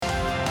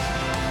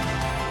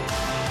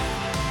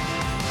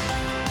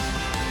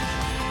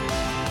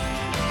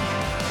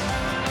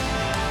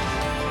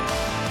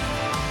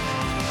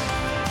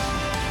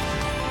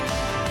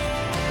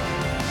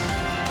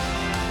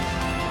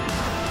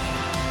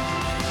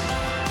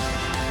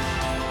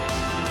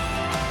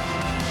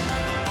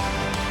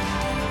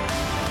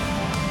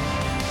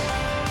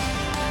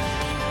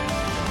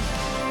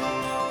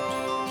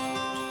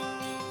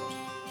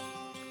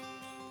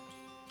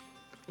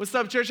What's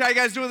up, church? How you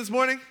guys doing this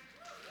morning?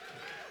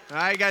 All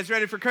right, you guys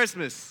ready for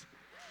Christmas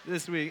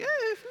this week?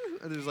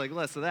 There's like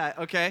less of that.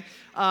 Okay.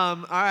 All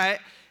right.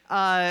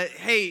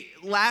 Hey,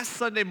 last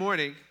Sunday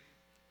morning,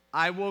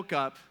 I woke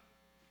up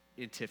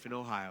in Tiffin,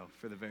 Ohio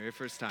for the very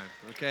first time.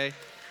 Okay.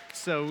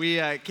 So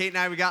Kate and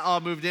I, we got all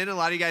moved in. A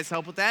lot of you guys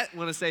helped with that.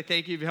 Want to say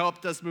thank you if you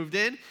helped us moved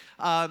in.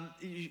 Our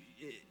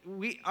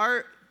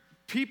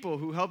people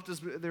who helped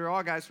us, they're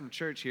all guys from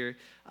church here.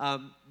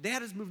 They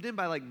had us moved in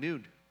by like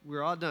noon. We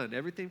were all done.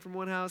 Everything from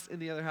one house in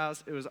the other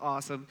house. It was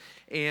awesome.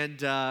 And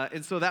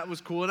so that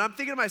was cool. And I'm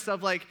thinking to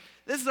myself, like,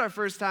 this is our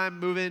first time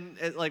moving,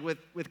 like,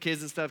 with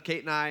kids and stuff,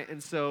 Kate and I.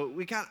 And so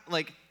we kind of,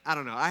 like, I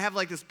don't know. I have,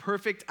 like, this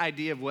perfect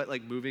idea of what,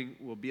 like, moving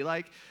will be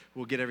like.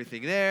 We'll get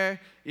everything there.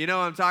 You know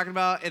what I'm talking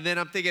about? And then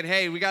I'm thinking,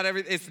 hey, we got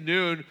everything. It's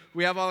noon.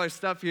 We have all our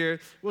stuff here.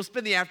 We'll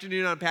spend the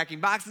afternoon unpacking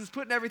boxes,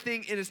 putting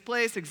everything in its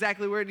place,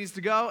 exactly where it needs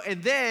to go.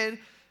 And then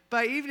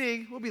by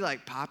evening, we'll be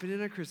like popping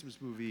in a Christmas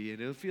movie, and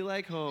it'll feel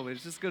like home.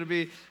 It's just gonna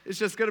be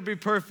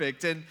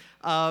perfect. And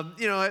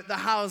the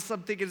house,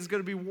 I'm thinking, is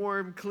gonna be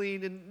warm,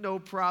 clean, and no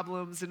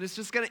problems. And it's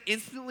just gonna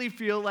instantly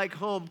feel like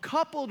home,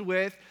 coupled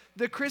with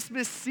the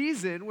Christmas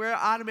season, where it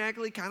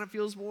automatically kind of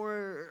feels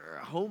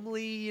more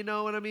homely. You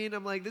know what I mean?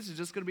 I'm like, this is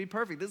just gonna be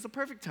perfect. This is a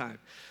perfect time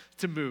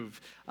to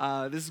move.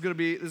 This is gonna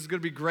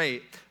be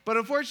great. But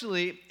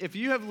unfortunately, if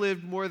you have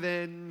lived more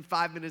than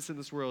 5 minutes in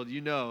this world,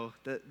 you know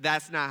that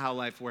that's not how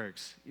life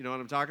works. You know what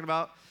I'm talking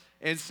about?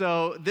 And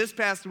so this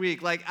past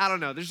week, like, I don't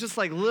know, there's just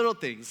like little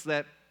things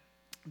that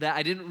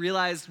I didn't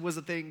realize was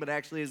a thing, but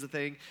actually is a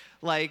thing.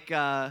 Like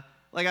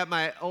at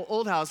my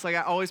old house, like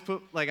I always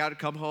I'd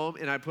come home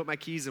and I'd put my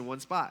keys in one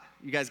spot.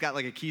 You guys got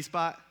like a key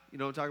spot? You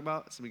know what I'm talking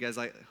about? Some of you guys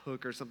like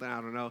Hook or something, I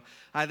don't know.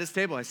 I have this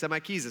table, I set my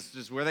keys, it's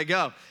just where they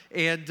go.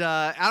 And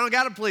I don't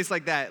got a place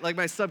like that. Like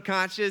my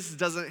subconscious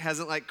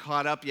hasn't like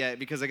caught up yet,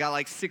 because I got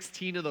like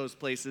 16 of those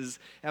places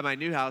at my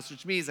new house,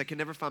 which means I can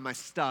never find my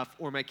stuff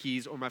or my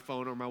keys or my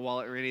phone or my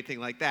wallet or anything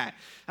like that.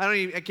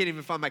 I can't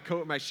even find my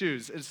coat or my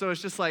shoes. And so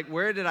it's just like,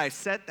 where did I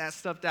set that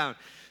stuff down?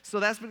 So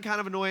that's been kind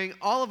of annoying.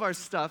 All of our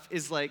stuff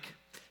is like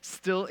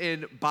still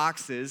in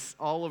boxes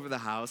all over the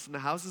house, and the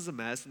house is a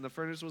mess, and the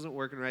furnace wasn't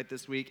working right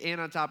this week,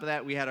 and on top of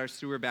that, we had our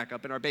sewer back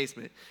up in our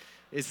basement.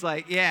 It's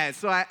like, yeah,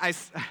 so I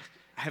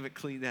haven't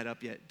cleaned that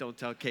up yet. Don't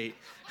tell Kate.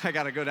 I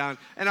got to go down,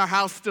 and our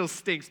house still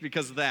stinks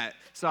because of that,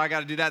 so I got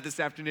to do that this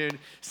afternoon.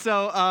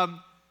 So,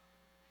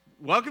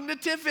 welcome to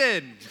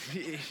Tiffin.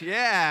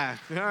 Yeah,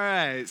 all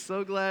right,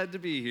 so glad to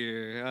be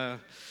here.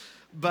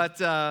 But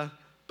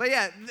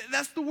yeah,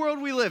 that's the world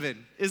we live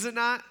in, is it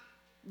not?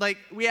 Like,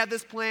 we have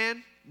this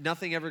plan.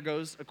 Nothing ever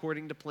goes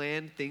according to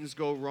plan. Things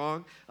go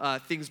wrong.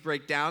 Things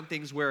break down.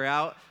 Things wear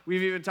out.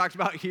 We've even talked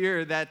about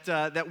here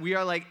that we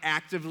are like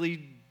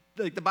actively,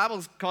 like the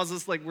Bible calls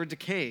us like we're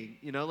decaying.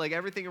 You know, like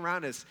everything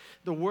around us,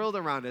 the world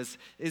around us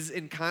is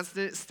in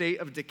constant state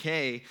of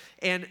decay.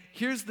 And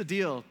here's the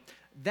deal.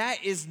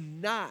 That is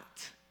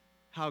not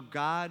how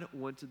God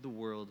wanted the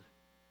world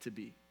to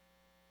be.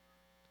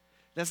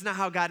 That's not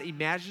how God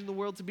imagined the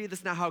world to be.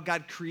 That's not how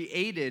God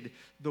created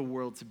the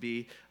world to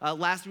be.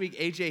 Last week,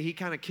 AJ, he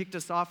kind of kicked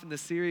us off in the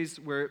series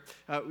where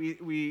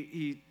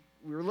we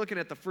were looking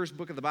at the first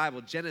book of the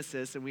Bible,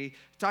 Genesis, and we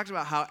talked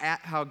about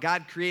how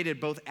God created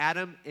both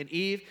Adam and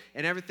Eve,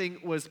 and everything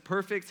was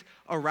perfect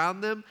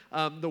around them.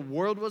 The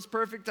world was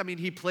perfect. I mean,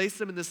 he placed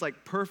them in this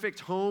like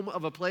perfect home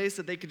of a place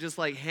that they could just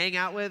like hang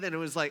out with, and it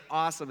was like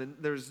awesome, and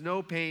there was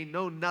no pain,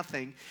 no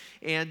nothing.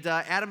 And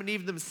Adam and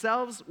Eve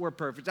themselves were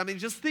perfect. I mean,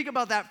 just think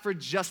about that for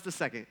just a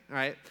second, all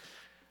right?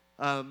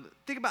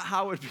 Think about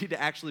how it would be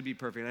to actually be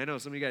perfect. I know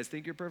some of you guys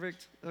think you're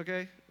perfect,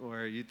 okay?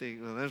 Or you think,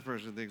 well, this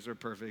person thinks they're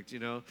perfect, you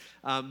know?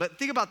 But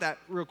think about that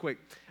real quick.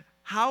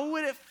 How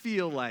would it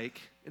feel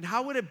like, and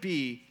how would it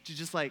be to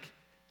just like,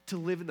 to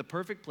live in the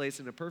perfect place,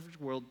 in a perfect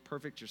world,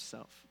 perfect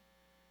yourself?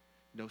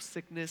 No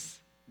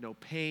sickness, no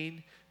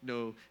pain,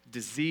 no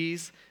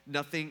disease,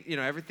 nothing,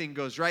 everything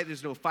goes right.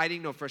 There's no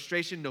fighting, no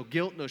frustration, no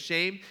guilt, no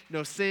shame,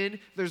 no sin.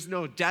 There's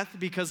no death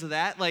because of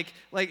that. Like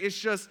it's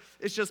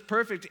just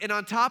perfect. And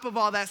on top of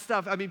all that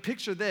stuff, I mean,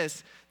 picture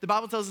this. The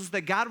Bible tells us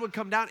that God would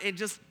come down and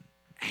just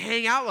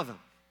hang out with them.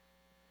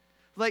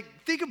 Like,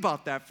 think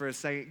about that for a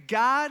second.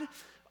 God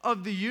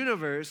of the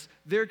universe,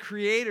 their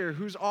creator,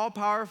 who's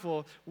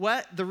all-powerful,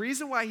 the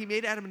reason why he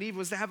made Adam and Eve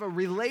was to have a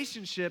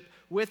relationship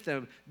with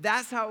them.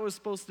 That's how it was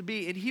supposed to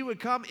be. And he would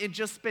come and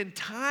just spend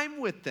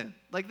time with them.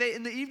 Like,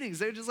 in the evenings,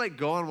 they would just, like,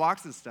 go on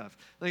walks and stuff.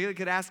 Like, they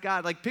could ask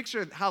God. Like,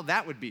 picture how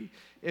that would be.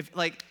 If,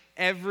 like,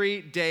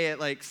 every day at,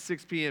 like,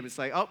 6 p.m., it's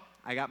like, oh,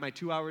 I got my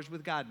 2 hours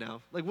with God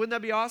now. Like, wouldn't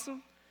that be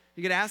awesome?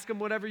 You could ask him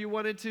whatever you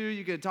wanted to.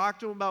 You could talk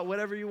to him about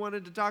whatever you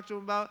wanted to talk to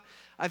him about.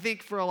 I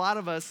think for a lot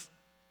of us,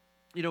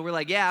 we're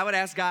like, yeah, I would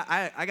ask God.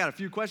 I got a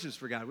few questions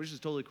for God, which is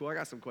totally cool. I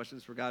got some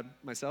questions for God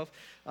myself.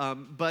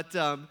 But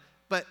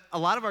a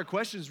lot of our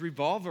questions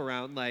revolve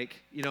around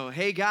like,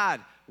 hey,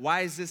 God,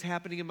 why is this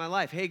happening in my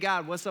life? Hey,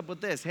 God, what's up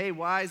with this? Hey,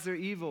 why is there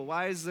evil?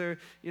 Why is there,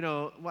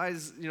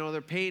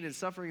 there pain and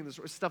suffering and this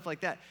stuff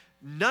like that?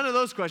 None of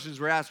those questions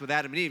were asked with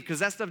Adam and Eve because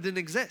that stuff didn't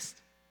exist.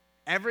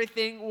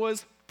 Everything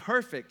was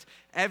perfect.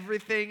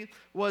 Everything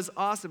was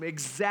awesome,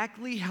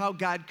 exactly how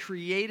God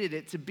created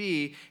it to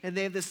be. And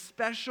they have this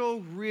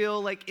special,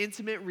 real, like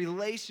intimate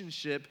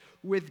relationship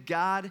with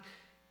God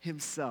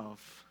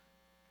himself.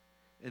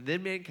 And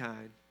then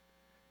mankind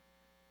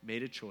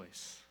made a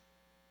choice.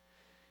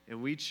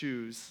 And we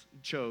chose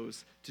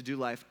to do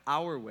life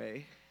our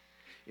way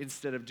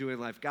instead of doing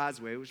life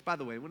God's way, which, by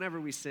the way, whenever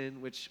we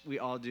sin, which we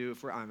all do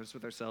if we're honest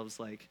with ourselves,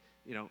 like,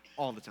 you know,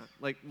 all the time.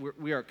 Like,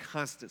 we are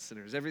constant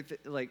sinners. Everything,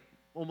 like,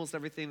 almost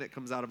everything that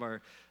comes out of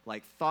our,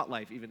 like, thought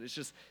life even, it's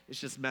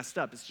just messed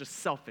up. It's just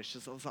selfish.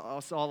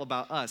 It's all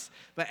about us.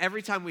 But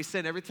every time we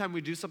sin, every time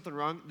we do something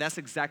wrong, that's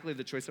exactly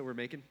the choice that we're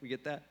making. We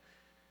get that?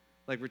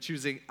 Like, we're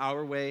choosing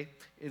our way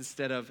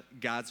instead of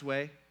God's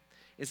way.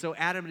 And so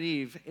Adam and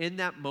Eve, in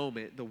that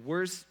moment, the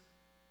worst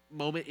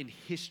moment in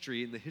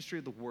history, in the history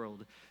of the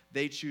world,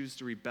 they choose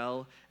to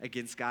rebel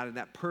against God. And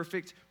that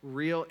perfect,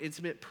 real,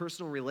 intimate,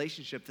 personal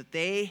relationship that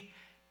they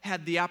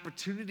had the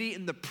opportunity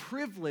and the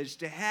privilege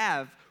to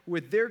have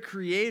with their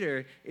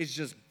Creator is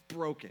just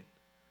broken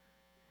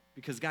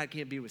because God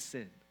can't be with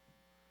sin.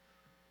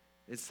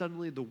 And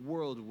suddenly the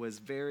world was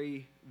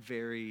very,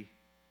 very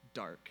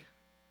dark.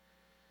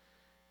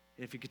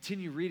 And if you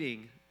continue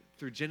reading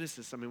through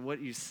Genesis, I mean,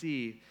 what you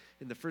see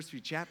in the first few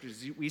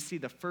chapters, we see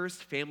the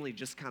first family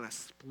just kind of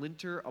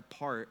splinter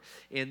apart,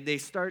 and they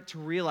start to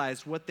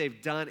realize what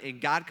they've done, and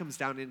God comes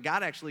down, and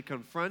God actually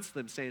confronts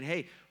them saying,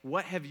 hey,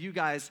 what have you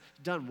guys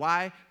done?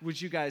 Why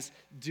would you guys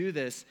do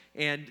this?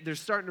 And they're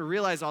starting to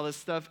realize all this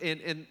stuff,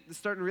 and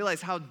starting to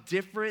realize how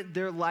different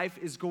their life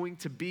is going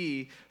to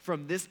be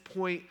from this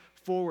point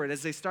forward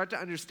as they start to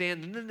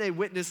understand, and then they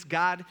witness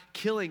God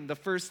killing the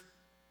first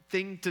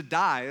thing to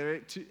die,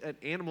 right?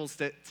 Animals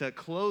to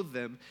clothe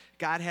them.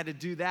 God had to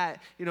do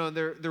that, you know, and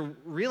they're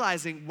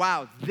realizing,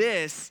 wow,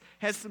 this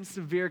has some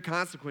severe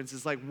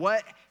consequences. Like,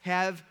 what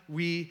have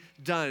we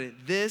done?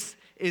 This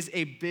is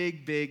a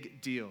big,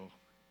 big deal.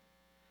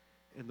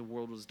 And the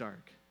world was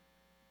dark.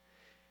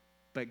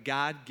 But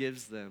God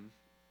gives them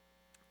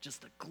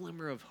just a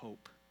glimmer of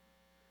hope.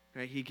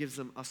 Right? He gives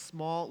them a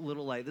small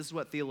little light. This is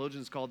what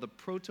theologians call the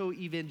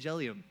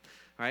proto-evangelium.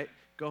 All right?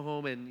 Go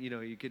home and, you know,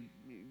 you could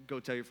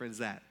go tell your friends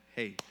that.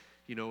 Hey,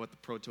 you know what the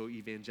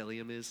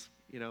proto-evangelium is?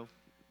 You know?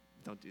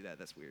 Don't do that.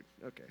 That's weird.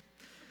 Okay.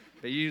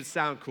 But you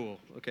sound cool.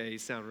 Okay, you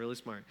sound really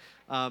smart.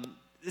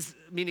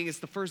 Meaning it's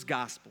the first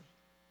gospel.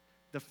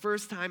 The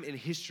first time in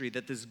history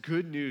that this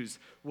good news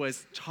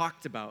was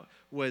talked about,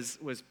 was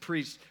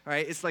preached, all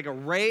right? It's like a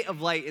ray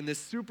of light in this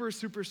super,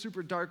 super,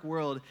 super dark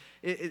world.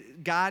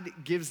 God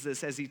gives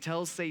this as he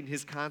tells Satan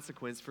his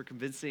consequence for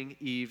convincing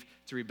Eve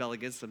to rebel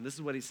against him. This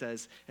is what he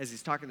says as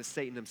he's talking to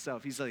Satan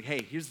himself. He's like,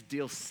 hey, here's the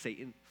deal,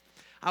 Satan.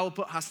 I will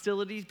put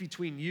hostilities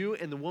between you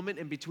and the woman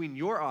and between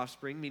your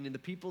offspring, meaning the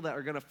people that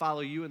are going to follow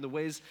you in the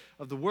ways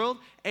of the world,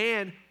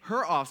 and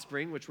her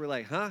offspring, which we're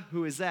like, huh,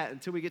 who is that?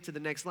 Until we get to the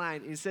next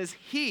line. And he says,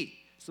 he.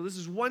 So this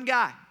is one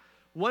guy,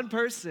 one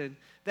person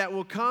that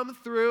will come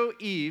through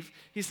Eve.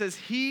 He says,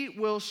 he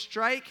will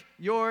strike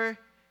your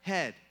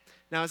head.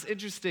 Now, it's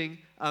interesting,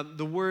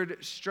 the word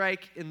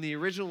strike in the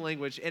original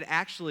language, it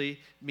actually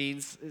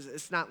means,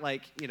 it's not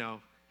like, you know,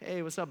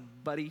 hey, what's up,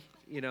 buddy?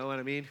 You know what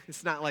I mean?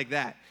 It's not like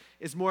that.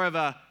 It's more of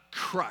a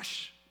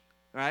crush,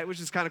 all right, which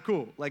is kind of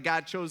cool. Like,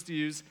 God chose to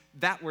use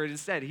that word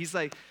instead. He's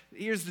like,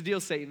 here's the deal,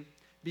 Satan.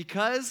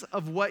 Because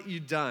of what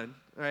you've done,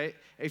 all right,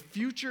 a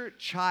future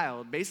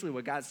child, basically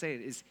what God's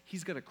saying is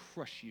he's going to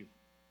crush you,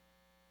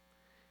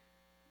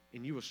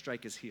 and you will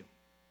strike his heel.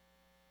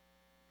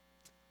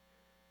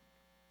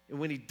 And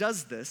when he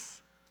does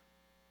this,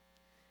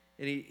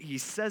 and he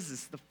says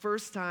this, the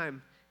first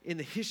time in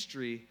the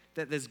history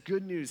that this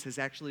good news has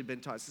actually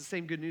been taught. It's the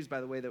same good news,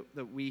 by the way,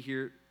 that we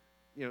here,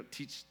 you know,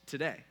 teach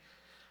today.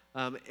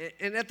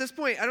 And at this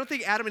point, I don't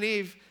think Adam and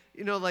Eve,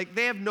 you know, like,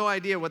 they have no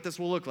idea what this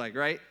will look like,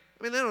 right?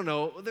 I mean, they don't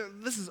know.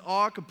 This is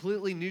all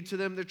completely new to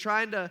them. They're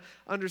trying to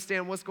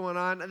understand what's going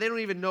on. They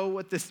don't even know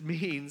what this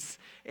means.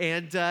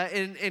 And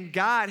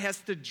God has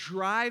to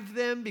drive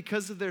them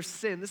because of their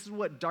sin. This is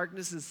what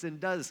darkness and sin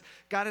does.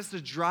 God has to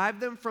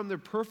drive them from their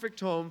perfect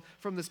home,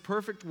 from this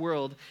perfect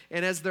world.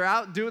 And as they're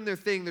out doing their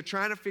thing, they're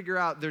trying to figure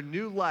out their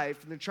new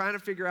life. And they're trying to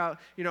figure out,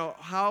 you know,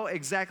 how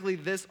exactly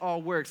this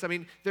all works. I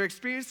mean, they're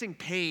experiencing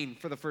pain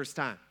for the first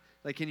time.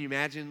 Like, can you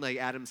imagine, like,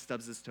 Adam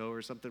stubs his toe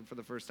or something for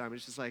the first time?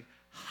 It's just like,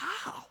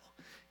 how?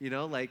 You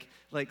know, like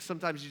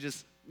sometimes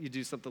you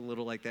do something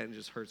little like that and it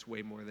just hurts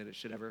way more than it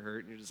should ever hurt.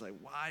 And you're just like,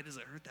 why does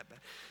it hurt that bad?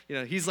 You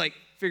know, he's like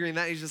figuring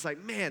that. He's just like,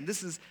 man,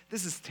 this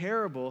is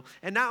terrible.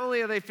 And not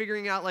only are they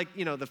figuring out, like,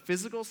 you know, the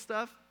physical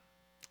stuff,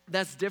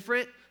 that's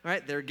different,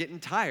 right? They're getting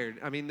tired.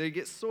 I mean, they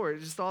get sore,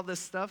 just all this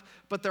stuff.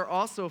 But they're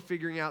also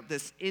figuring out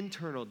this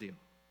internal deal,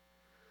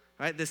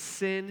 right? The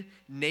sin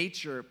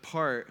nature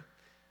part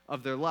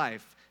of their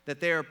life, that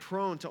they are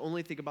prone to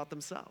only think about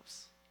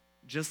themselves.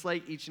 just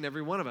like each and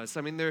every one of us.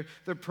 I mean, they're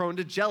prone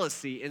to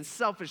jealousy and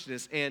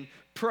selfishness and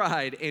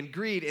pride and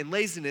greed and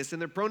laziness,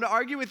 and they're prone to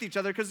argue with each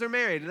other because they're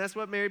married, and that's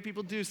what married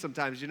people do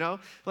sometimes, you know?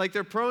 Like,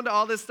 they're prone to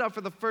all this stuff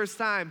for the first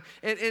time,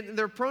 and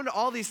they're prone to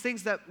all these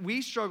things that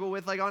we struggle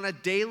with, like, on a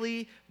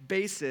daily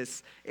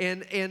basis,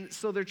 and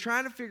so they're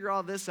trying to figure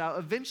all this out.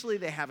 Eventually,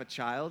 they have a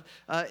child,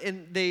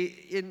 and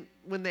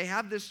when they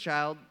have this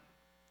child,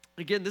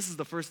 again, this is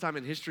the first time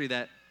in history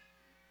that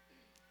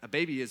a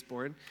baby is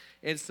born.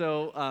 And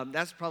so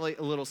that's probably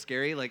a little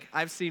scary. Like,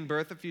 I've seen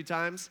birth a few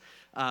times.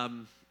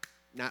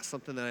 Not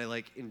something that I,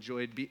 like,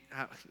 enjoyed.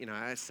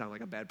 I sound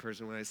like a bad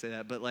person when I say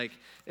that. But, like,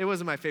 it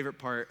wasn't my favorite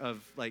part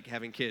of, like,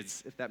 having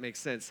kids, if that makes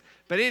sense.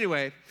 But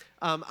anyway,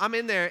 I'm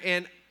in there.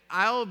 And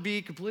I'll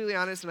be completely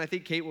honest, and I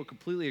think Kate will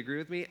completely agree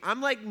with me. I'm,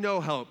 like, no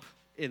help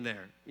in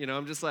there. You know,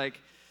 I'm just like,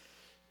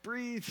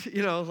 breathe,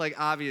 like,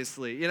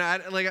 obviously,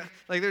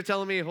 like they're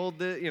telling me hold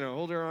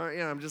her arm,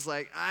 I'm just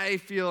like, I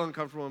feel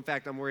uncomfortable. In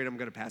fact, I'm worried I'm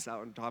gonna pass out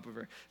on top of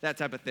her, that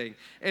type of thing.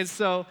 And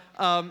so,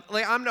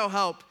 I'm no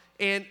help.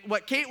 And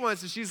what Kate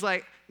wants is, she's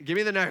like, give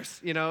me the nurse,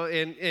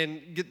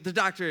 and get the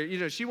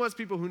doctor. She wants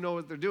people who know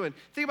what they're doing.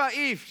 Think about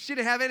Eve. She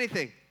didn't have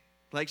anything.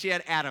 Like, she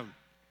had Adam.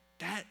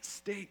 That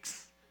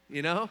stinks,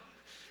 And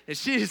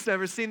she's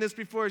never seen this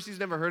before. She's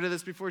never heard of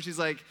this before. She's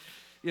like,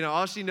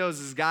 all she knows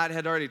is God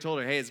had already told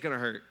her, hey, it's going to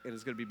hurt and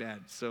it's going to be bad.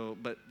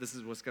 But this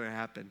is what's going to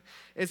happen.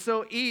 And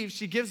so Eve,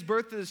 she gives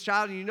birth to this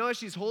child, and as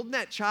she's holding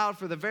that child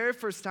for the very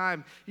first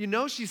time,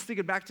 she's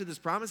thinking back to this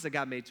promise that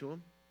God made to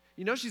him.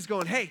 She's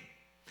going, hey,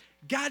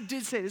 God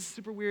did say, this is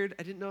super weird.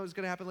 I didn't know it was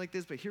going to happen like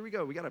this, but here we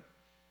go. We got a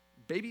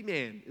baby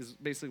man, is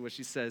basically what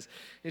she says.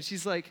 And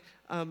she's like,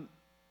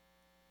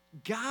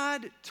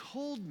 God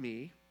told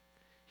me,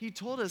 he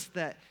told us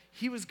that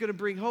he was going to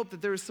bring hope,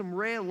 that there was some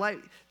ray of light,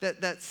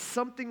 that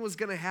something was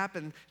going to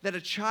happen, that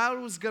a child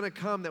was going to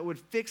come that would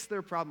fix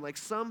their problem. Like,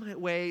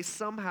 some way,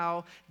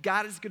 somehow,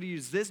 God is going to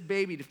use this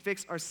baby to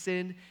fix our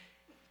sin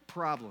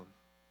problem.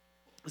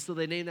 So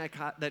they named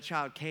that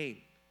child Cain.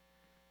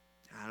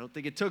 I don't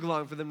think it took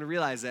long for them to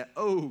realize that,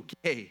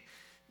 okay,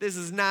 this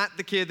is not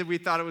the kid that we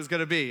thought it was going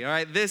to be, all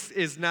right? This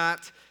is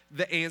not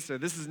the answer.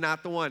 This is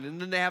not the one.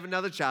 And then they have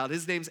another child.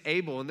 His name's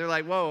Abel. And they're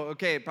like, whoa,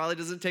 okay, it probably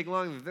doesn't take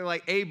long. They're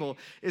like, Abel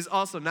is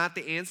also not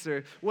the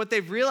answer. What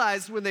they've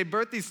realized when they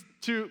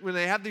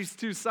have these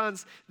two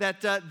sons,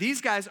 that these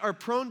guys are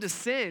prone to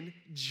sin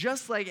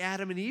just like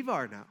Adam and Eve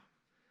are now.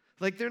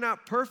 Like, they're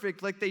not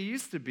perfect like they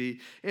used to be.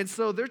 And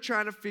so they're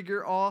trying to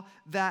figure all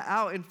that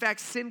out. In fact,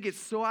 sin gets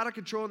so out of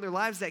control in their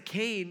lives that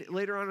Cain,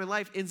 later on in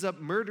life, ends up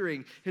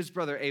murdering his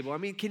brother Abel. I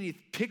mean, can you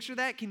picture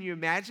that? Can you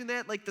imagine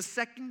that? Like, the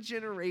second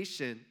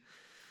generation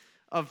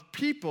of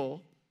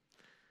people,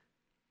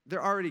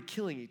 they're already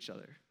killing each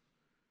other.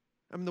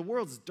 I mean, the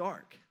world's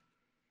dark.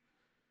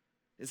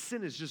 And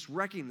sin is just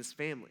wrecking this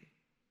family.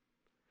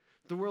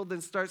 The world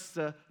then starts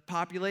to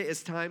populate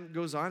as time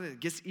goes on, and it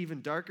gets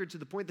even darker, to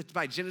the point that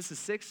by Genesis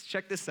 6,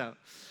 check this out.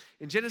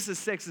 In Genesis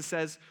 6, it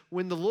says,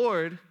 when the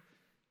Lord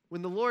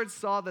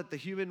saw that the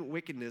human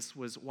wickedness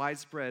was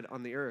widespread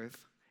on the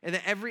earth, and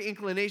that every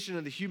inclination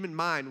of the human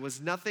mind was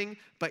nothing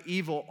but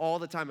evil all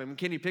the time. I mean,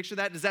 can you picture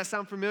that? Does that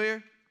sound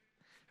familiar?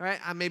 All right,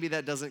 maybe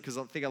that doesn't, because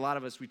I think a lot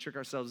of us, we trick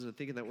ourselves into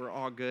thinking that we're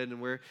all good, and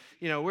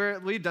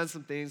we've done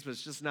some things, but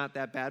it's just not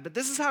that bad. But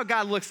this is how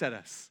God looks at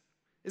us.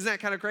 Isn't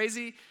that kind of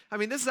crazy? I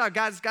mean, this is how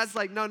God's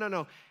like,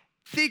 no.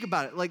 Think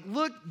about it. Like,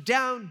 look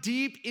down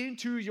deep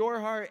into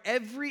your heart.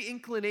 Every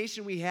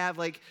inclination we have,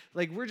 like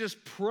we're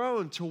just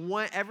prone to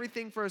want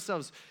everything for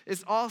ourselves.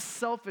 It's all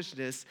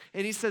selfishness.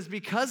 And he says,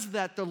 because of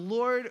that, the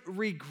Lord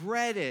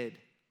regretted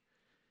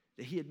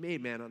that he had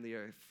made man on the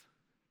earth.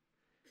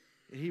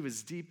 And he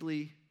was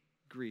deeply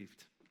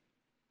grieved.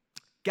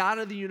 God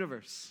of the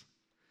universe,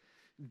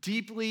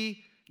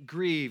 deeply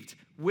grieved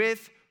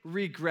with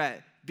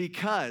regret,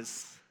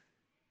 because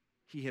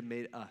he had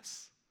made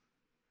us.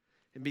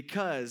 And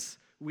because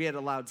we had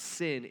allowed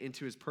sin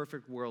into his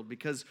perfect world,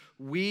 because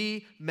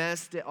we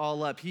messed it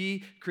all up.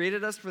 He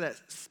created us for that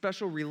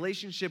special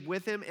relationship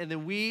with him, and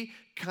then we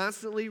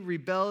constantly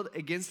rebelled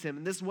against him.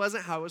 And this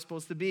wasn't how it was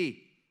supposed to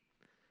be.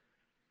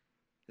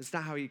 It's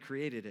not how he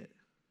created it.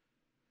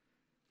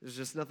 There's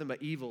just nothing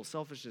but evil,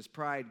 selfishness,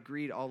 pride,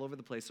 greed all over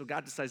the place. So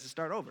God decides to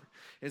start over.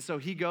 And so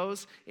he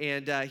goes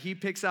and he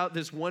picks out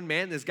this one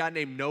man, this guy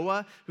named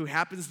Noah, who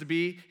happens to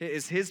be,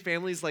 his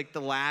family's like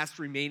the last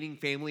remaining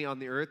family on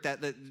the earth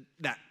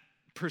that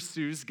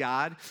pursues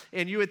God.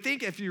 And you would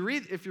think if you're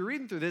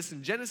reading through this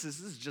in Genesis,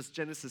 this is just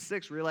Genesis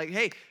 6, where you're like,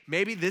 hey,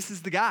 maybe this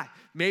is the guy.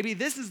 Maybe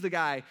this is the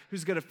guy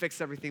who's going to fix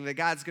everything that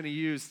God's going to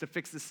use to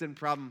fix the sin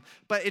problem.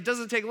 But it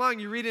doesn't take long.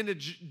 You read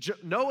into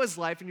Noah's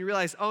life and you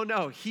realize, oh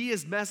no, he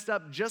is messed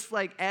up just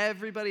like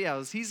everybody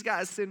else. He's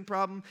got a sin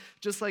problem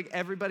just like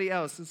everybody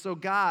else. And so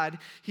God,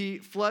 he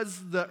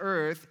floods the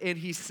earth and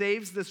he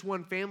saves this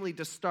one family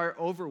to start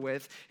over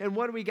with. And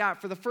what do we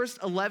got? For the first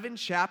 11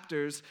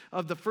 chapters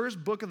of the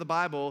first book of the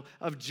Bible,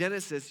 of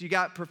Genesis, you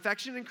got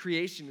perfection and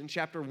creation in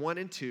chapter 1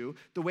 and 2,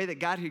 the way that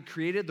God had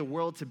created the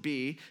world to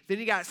be. Then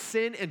you got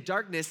sin and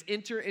darkness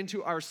enter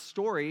into our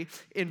story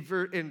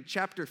in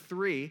chapter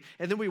 3.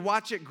 And then we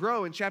watch it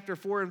grow in chapter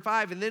 4 and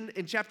 5. And then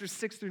in chapters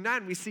 6 through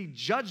 9, we see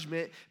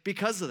judgment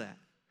because of that.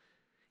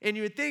 And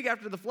you would think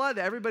after the flood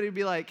that everybody would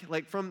be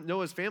like from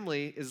Noah's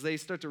family, as they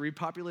start to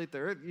repopulate the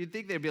earth, you'd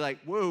think they'd be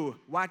like, whoa,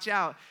 watch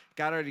out.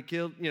 God already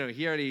killed,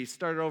 he already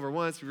started over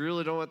once. We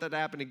really don't want that to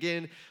happen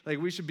again.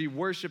 Like, we should be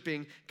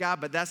worshiping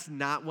God, but that's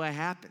not what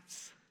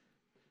happens.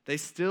 They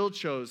still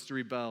chose to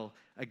rebel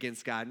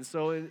against God. And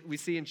so we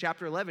see in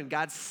chapter 11,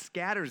 God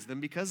scatters them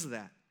because of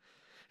that.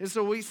 And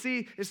so we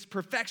see it's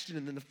perfection,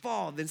 and then the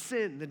fall, then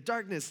sin, then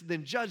darkness,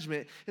 then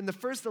judgment. And the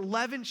first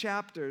 11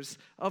 chapters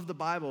of the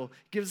Bible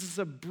gives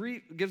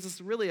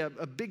us really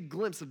a big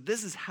glimpse of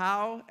this is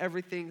how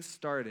everything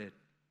started.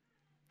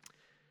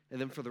 And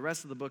then for the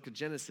rest of the book of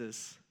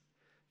Genesis,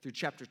 through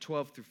chapter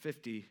 12 through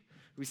 50,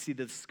 we see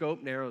the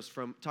scope narrows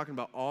from talking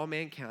about all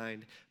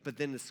mankind, but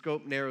then the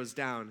scope narrows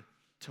down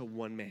to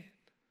one man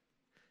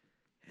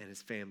and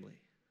his family.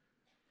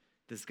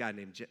 This guy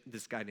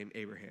named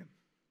Abraham,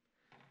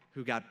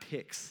 who God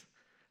picks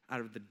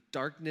out of the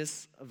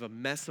darkness of a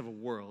mess of a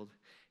world.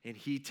 And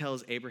he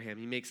tells Abraham,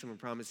 he makes him a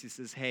promise. He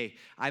says, hey,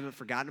 I haven't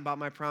forgotten about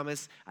my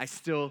promise. I'm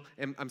still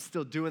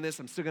doing this.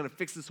 I'm still going to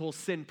fix this whole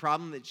sin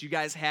problem that you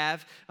guys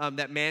have,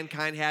 that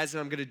mankind has.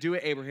 And I'm going to do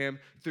it, Abraham,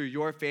 through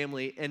your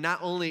family. And not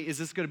only is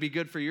this going to be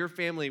good for your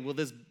family, will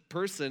this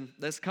person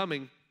that's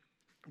coming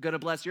going to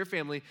bless your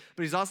family,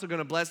 but he's also going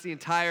to bless the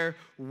entire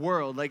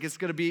world. Like, it's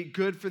going to be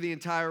good for the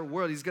entire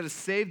world. He's going to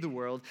save the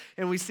world.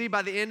 And we see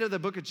by the end of the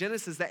book of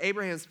Genesis that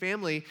Abraham's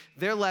family,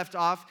 they're left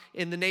off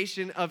in the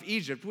nation of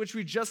Egypt, which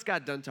we just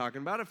got done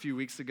talking about a few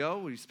weeks ago.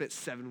 We spent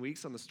 7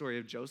 weeks on the story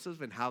of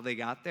Joseph and how they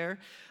got there.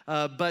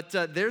 But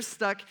they're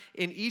stuck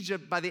in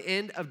Egypt by the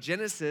end of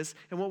Genesis.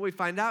 And what we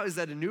find out is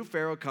that a new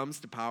Pharaoh comes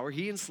to power.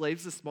 He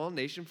enslaves the small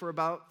nation for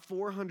about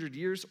 400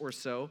 years or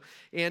so.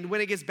 And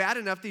when it gets bad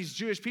enough, these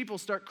Jewish people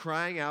start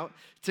crying out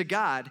to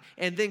God.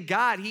 And then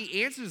God,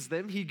 he answers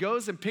them. He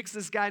goes and picks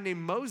this guy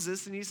named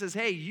Moses, and he says,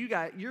 hey,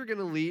 you're going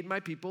to lead my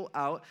people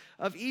out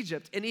of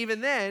Egypt. And even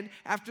then,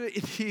 after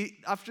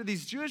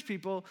these Jewish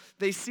people,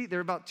 they're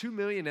about 2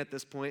 million at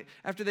this point.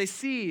 After they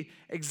see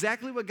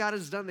exactly what God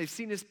has done, they've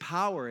seen his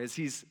power as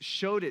he's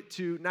showed it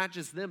to not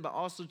just them, but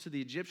also to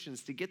the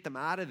Egyptians to get them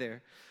out of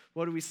there.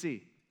 What do we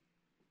see?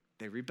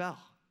 They rebel.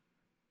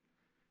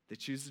 They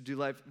choose to do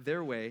life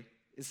their way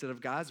instead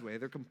of God's way.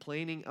 They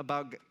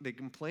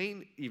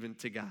complain even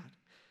to God.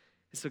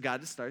 And so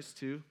God starts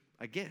to,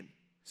 again,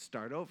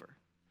 start over.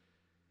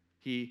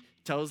 He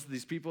tells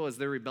these people as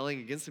they're rebelling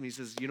against him, he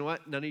says, you know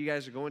what? None of you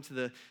guys are going to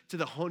the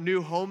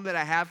new home that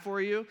I have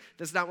for you.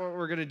 That's not what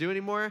we're going to do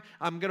anymore.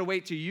 I'm going to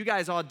wait till you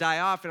guys all die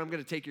off, and I'm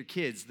going to take your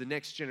kids, the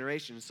next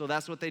generation. So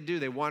that's what they do.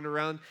 They wander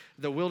around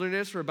the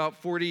wilderness for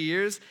about 40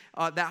 years.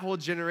 That whole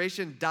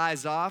generation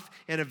dies off,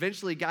 and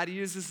eventually God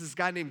uses this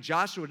guy named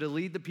Joshua to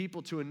lead the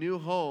people to a new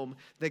home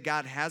that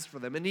God has for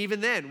them. And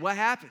even then, what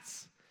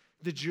happens?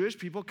 The Jewish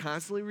people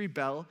constantly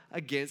rebel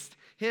against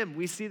him.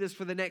 We see this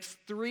for the next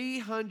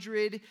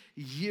 300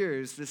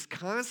 years, this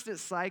constant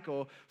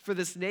cycle for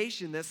this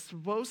nation that's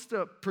supposed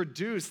to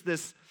produce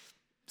this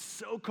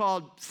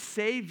so-called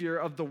savior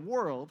of the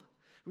world.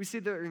 We see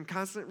they're in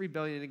constant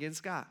rebellion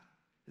against God.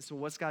 And so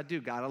what's God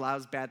do? God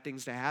allows bad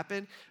things to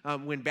happen.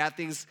 When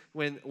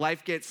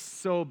life gets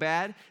so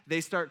bad, they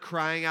start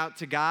crying out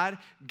to God.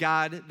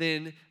 God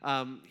then,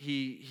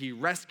 he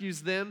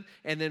rescues them,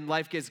 and then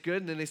life gets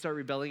good, and then they start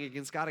rebelling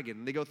against God again.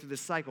 And they go through this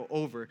cycle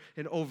over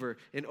and over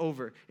and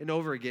over and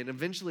over again.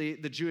 Eventually,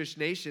 the Jewish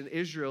nation,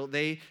 Israel,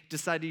 they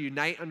decide to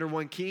unite under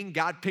one king.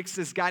 God picks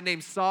this guy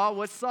named Saul.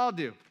 What's Saul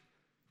do?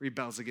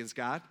 Rebels against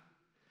God.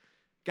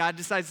 God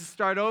decides to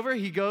start over.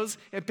 He goes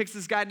and picks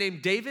this guy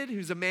named David,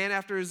 who's a man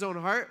after his own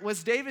heart.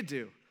 What's David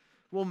do?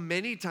 Well,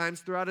 many times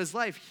throughout his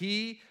life,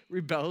 he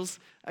rebels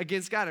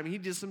against God. I mean, he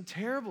did some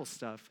terrible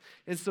stuff.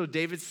 And so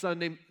David's son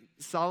named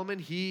Solomon,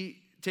 he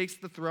takes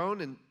the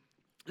throne, and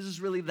this is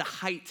really the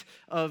height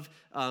of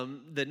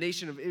the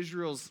nation of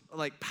Israel's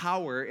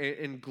power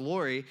and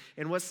glory.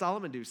 And what's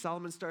Solomon do?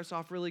 Solomon starts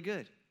off really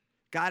good.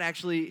 God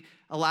actually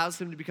allows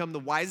him to become the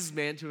wisest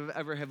man to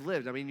ever have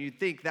lived. I mean, you'd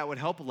think that would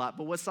help a lot,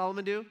 but what's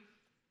Solomon do?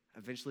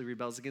 Eventually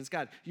rebels against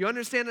God. You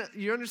understand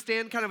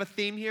kind of a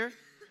theme here?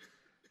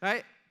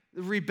 Right?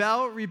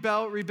 Rebel,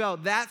 rebel, rebel.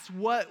 That's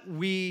what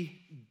we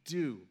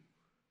do.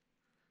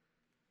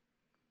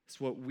 It's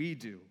what we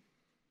do.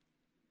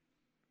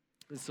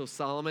 And so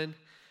Solomon,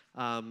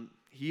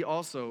 he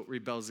also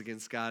rebels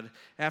against God.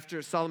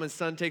 After Solomon's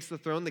son takes the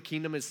throne, the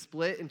kingdom is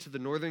split into the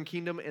northern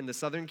kingdom and the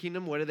southern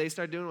kingdom. What do they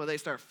start doing? Well, they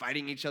start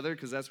fighting each other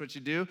because that's what you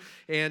do.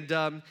 And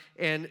the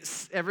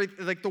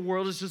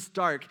world is just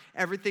dark.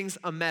 Everything's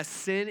a mess.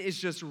 Sin is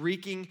just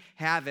wreaking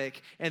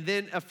havoc. And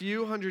then a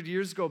few hundred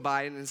years go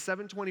by, and in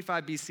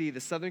 725 BC, the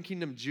southern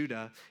kingdom,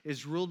 Judah,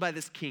 is ruled by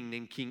this king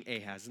named King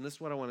Ahaz. And this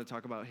is what I want to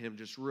talk about him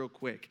just real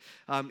quick.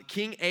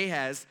 King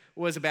Ahaz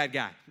was a bad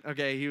guy.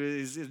 Okay, he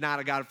was not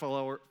a God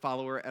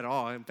follower at all.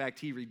 all. In fact,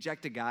 he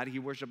rejected God. He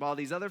worshiped all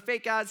these other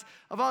fake gods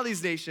of all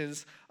these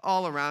nations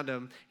all around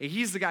him. And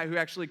he's the guy who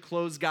actually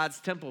closed God's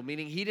temple,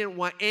 meaning he didn't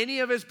want any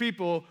of his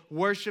people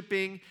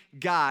worshiping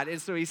God.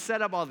 And so he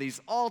set up all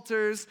these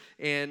altars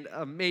and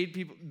made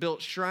people,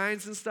 built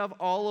shrines and stuff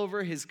all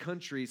over his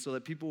country so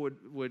that people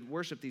would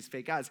worship these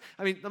fake gods.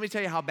 I mean, let me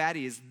tell you how bad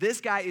he is. This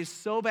guy is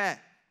so bad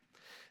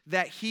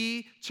that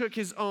he took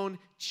his own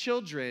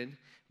children,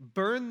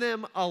 burned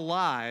them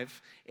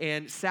alive,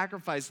 and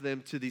sacrificed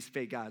them to these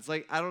fake gods.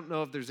 Like, I don't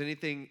know if there's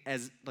anything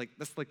that's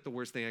like the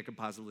worst thing I could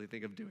possibly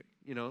think of doing.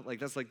 You know, like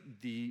that's like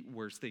the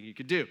worst thing you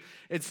could do.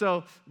 And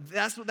so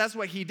that's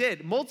what he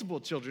did, multiple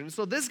children.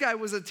 So this guy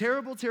was a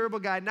terrible, terrible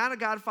guy, not a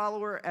God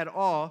follower at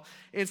all.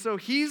 And so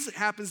he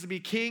happens to be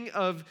king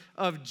of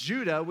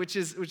Judah, which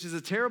is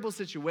a terrible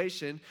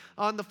situation.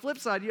 On the flip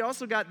side, you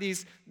also got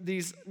these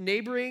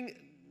neighboring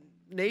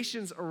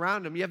nations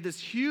around him. You have this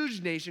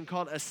huge nation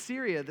called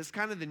Assyria that's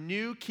kind of the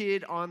new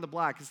kid on the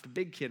block. It's the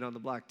big kid on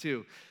the block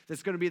too.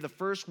 That's going to be the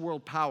first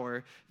world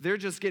power. They're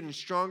just getting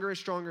stronger and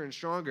stronger and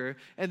stronger.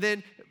 And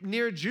then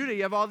near Judah,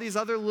 you have all these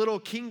other little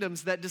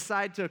kingdoms that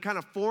decide to kind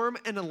of form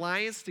an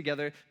alliance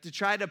together to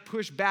try to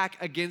push back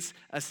against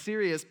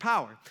Assyria's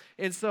power.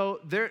 And so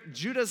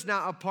Judah's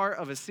not a part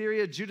of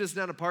Assyria. Judah's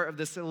not a part of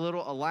this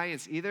little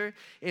alliance either.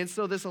 And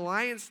so this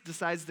alliance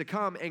decides to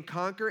come and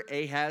conquer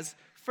Ahaz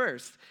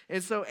first.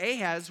 And so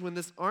Ahaz, when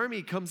this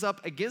army comes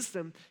up against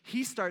him,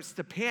 he starts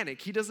to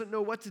panic. He doesn't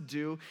know what to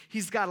do.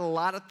 He's got a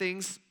lot of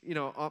things,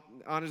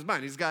 on his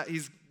mind.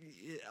 He's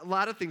a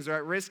lot of things are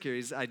at risk here.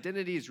 His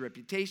identity, his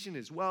reputation,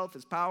 his wealth,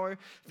 his power,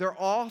 they're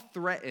all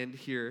threatened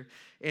here.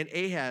 And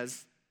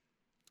Ahaz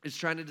is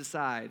trying to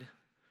decide.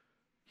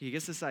 He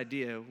gets this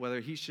idea whether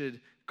he should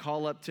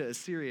call up to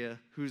Assyria,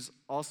 who's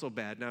also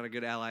bad, not a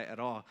good ally at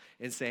all,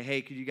 and say,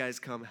 hey, could you guys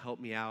come help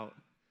me out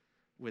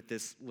with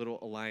this little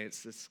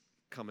alliance that's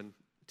coming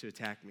to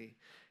attack me.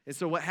 And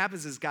so what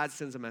happens is God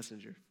sends a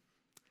messenger.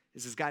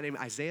 It's this guy named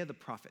Isaiah the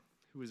prophet,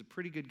 who is a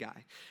pretty good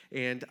guy.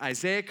 And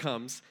Isaiah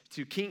comes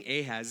to King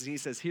Ahaz, and he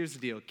says, here's the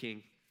deal,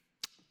 king.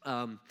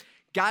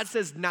 God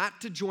says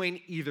not to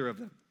join either of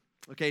them.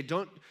 Okay,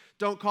 don't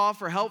call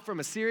for help from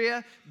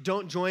Assyria.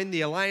 Don't join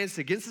the alliance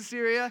against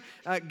Assyria.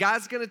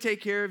 God's going to take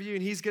care of you,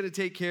 and he's going to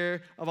take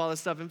care of all this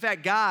stuff. In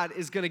fact, God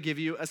is going to give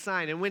you a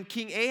sign. And when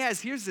King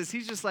Ahaz hears this,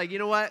 he's just like, you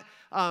know what?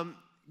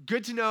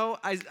 Good to know,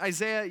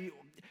 Isaiah,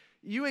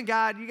 you and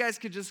God, you guys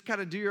could just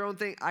kind of do your own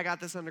thing. I got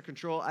this under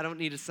control. I don't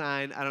need a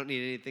sign. I don't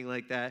need anything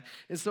like that.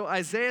 And so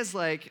Isaiah's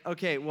like,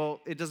 okay,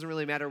 well, it doesn't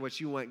really matter what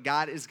you want.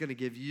 God is going to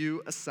give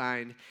you a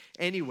sign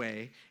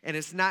anyway. And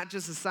it's not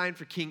just a sign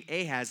for King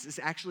Ahaz. It's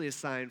actually a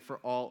sign for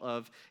all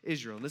of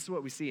Israel. And this is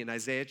what we see in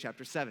Isaiah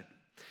chapter 7.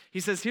 He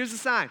says, here's a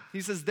sign.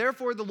 He says,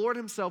 therefore, the Lord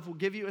himself will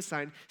give you a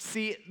sign.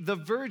 See, the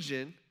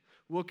virgin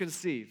will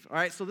conceive. All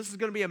right, so this is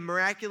going to be a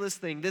miraculous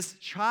thing. This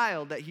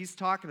child that he's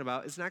talking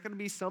about is not going to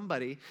be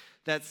somebody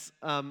that's,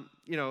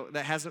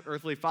 that has an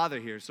earthly father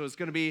here. So it's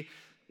going to be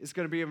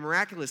a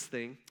miraculous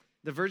thing.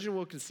 The virgin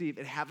will conceive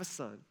and have a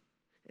son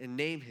and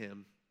name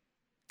him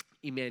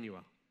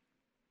Emmanuel.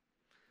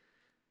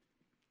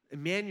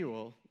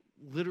 Emmanuel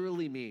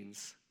literally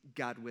means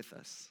God with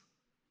us.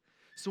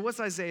 So what's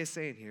Isaiah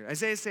saying here?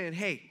 Isaiah is saying,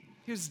 hey,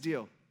 here's the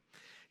deal.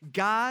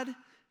 God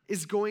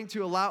is going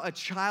to allow a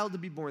child to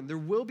be born. There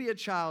will be a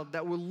child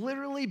that will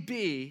literally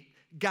be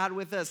God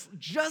with us,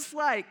 just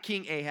like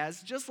King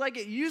Ahaz, just like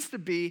it used to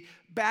be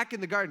back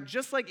in the garden,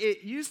 just like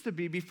it used to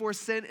be before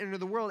sin entered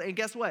the world. And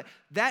guess what?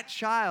 That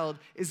child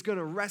is going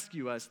to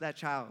rescue us. That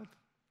child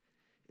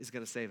is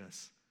going to save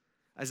us.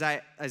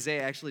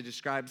 Isaiah actually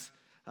describes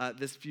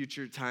this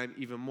future time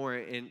even more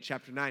in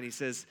chapter 9. He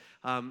says,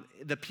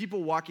 the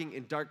people walking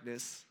in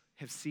darkness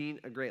have seen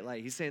a great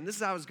light. He's saying this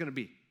is how it's going to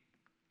be.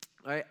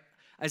 All right?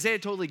 Isaiah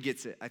totally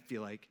gets it, I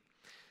feel like.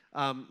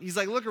 He's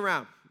like, look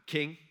around,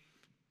 king.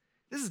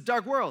 This is a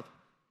dark world,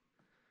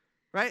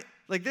 right?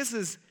 Like this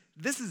is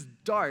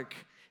dark.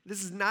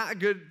 This is not a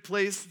good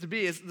place to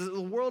be. The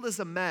world is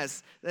a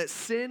mess, that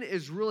sin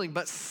is ruling,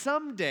 but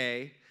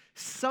someday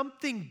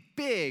something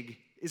big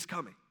is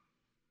coming.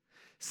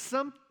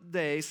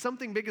 Someday,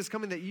 something big is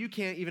coming that you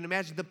can't even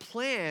imagine. The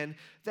plan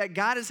that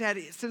God has had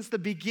since the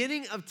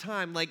beginning of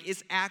time, like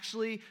it's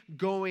actually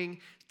going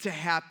to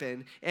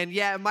happen. And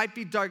yeah, it might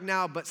be dark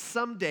now, but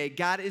someday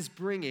God is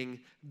bringing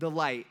the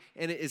light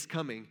and it is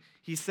coming.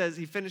 He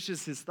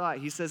finishes his thought.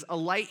 He says, a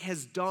light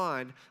has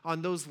dawned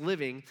on those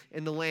living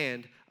in the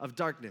land of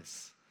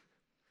darkness.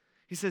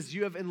 He says,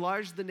 you have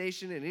enlarged the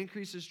nation and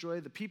increased its joy.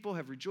 The people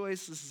have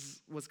rejoiced. This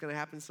is what's going to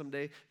happen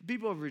someday. The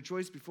people have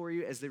rejoiced before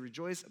you as they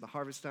rejoice at the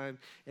harvest time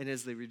and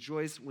as they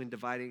rejoice when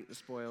dividing the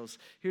spoils.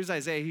 Here's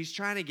Isaiah. He's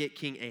trying to get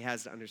King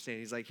Ahaz to understand.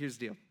 He's like, here's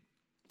the deal.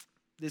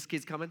 This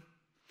kid's coming,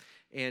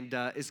 and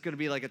it's going to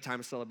be like a time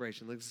of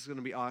celebration. Like, this is going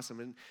to be awesome.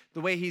 And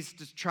the way he's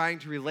just trying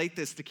to relate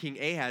this to King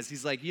Ahaz,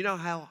 he's like, you know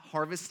how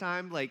harvest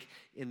time, like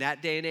in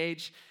that day and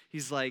age,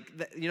 he's like,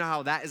 you know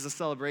how that is a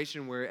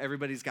celebration where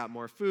everybody's got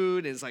more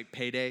food and it's like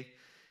payday?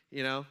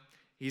 You know,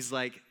 he's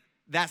like,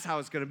 that's how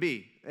it's going to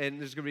be. And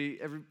there's going to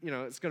be,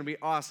 it's going to be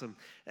awesome.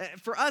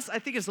 For us, I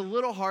think it's a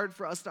little hard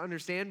for us to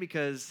understand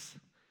because,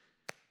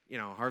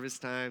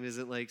 harvest time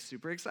isn't like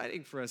super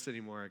exciting for us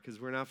anymore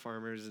because we're not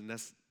farmers and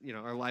that's,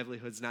 our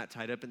livelihood's not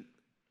tied up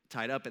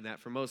in that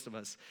for most of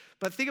us.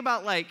 But think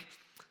about like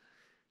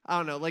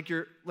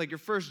your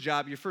first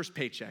job, your first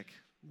paycheck.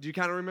 Do you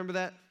kind of remember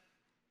that?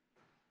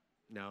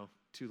 No,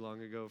 too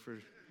long ago for,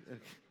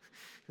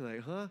 you're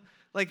like, huh?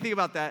 Like, think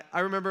about that. I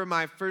remember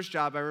my first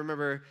job. I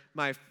remember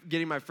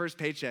getting my first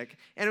paycheck.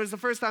 And it was the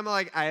first time,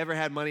 I ever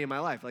had money in my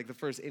life, like the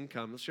first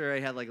income. Sure,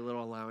 I had,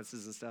 little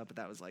allowances and stuff, but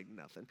that was,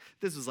 nothing.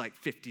 This was,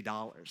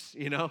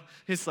 $50,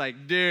 It's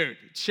like, dude,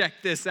 check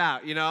this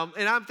out, And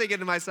I'm thinking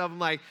to myself, I'm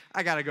like,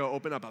 I got to go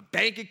open up a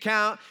bank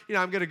account.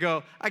 I'm going to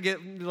go, I get,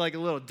 a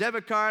little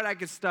debit card. I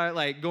can start,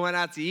 going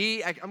out to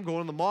eat. I'm going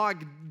to the mall. I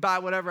can buy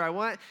whatever I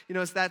want.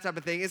 It's that type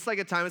of thing. It's like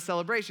a time of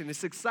celebration.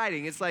 It's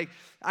exciting. It's like,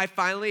 I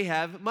finally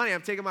have money.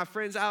 I'm taking my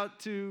friends out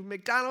to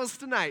McDonald's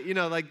tonight,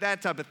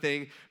 that type of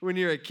thing when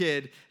you're a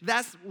kid.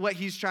 That's what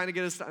he's trying to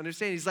get us to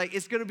understand. He's like,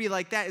 it's going to be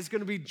like that. It's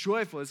going to be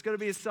joyful. It's going to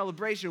be a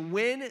celebration.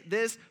 When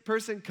this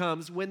person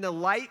comes, when the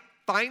light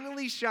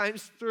finally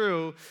shines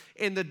through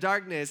in the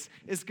darkness,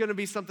 it's going to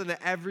be something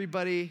that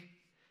everybody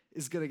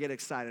is going to get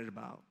excited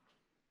about.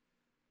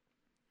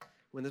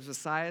 When this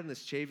Messiah and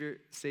this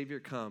Savior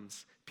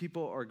comes,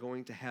 people are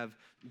going to have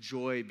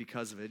joy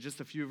because of it. Just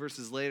a few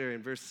verses later,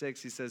 in verse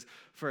 6, he says,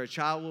 "For a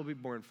child will be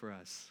born for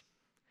us.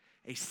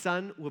 A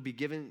son will be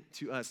given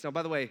to us." Now,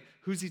 by the way,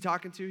 who's he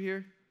talking to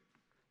here?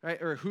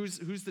 Right? Or who's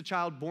the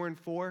child born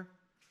for?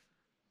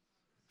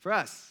 For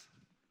us.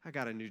 I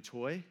got a new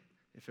toy.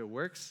 If it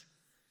works,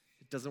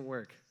 it doesn't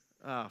work.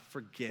 Oh,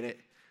 forget it.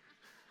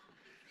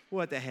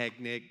 What the heck,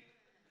 Nick?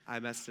 I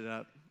messed it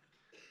up.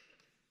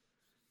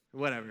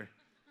 Whatever.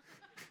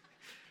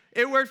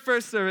 It worked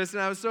first service,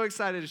 and I was so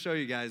excited to show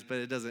you guys, but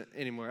it doesn't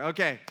anymore.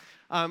 Okay,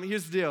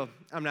 here's the deal.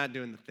 I'm not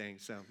doing the thing,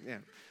 so yeah.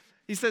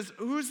 He says,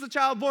 who's the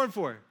child born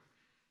for?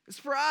 It's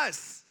for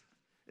us.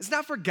 It's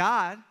not for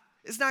God.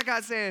 It's not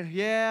God saying,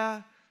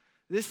 yeah,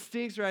 this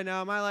stinks right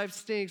now. My life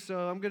stinks,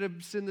 so I'm going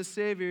to send the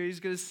Savior. He's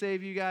going to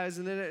save you guys.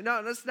 And then,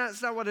 no,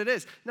 that's not what it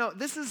is. No,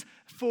 this is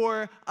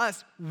for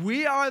us.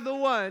 We are the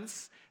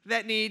ones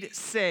that need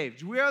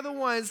saved. We are the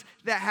ones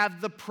that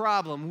have the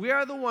problem. We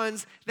are the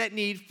ones that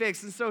need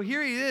fixed. And so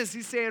here he is.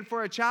 He's saying,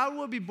 for a child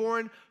will be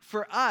born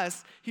for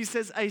us. He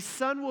says, a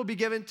son will be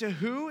given to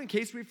who, in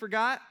case we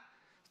forgot?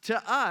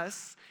 To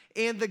us.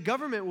 And the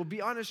government will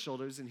be on his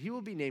shoulders, and he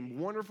will be named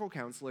Wonderful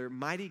Counselor,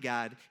 Mighty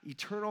God,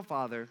 Eternal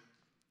Father,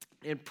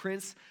 and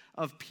Prince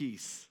of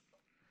Peace.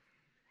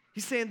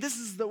 He's saying this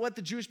is what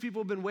the Jewish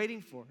people have been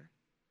waiting for.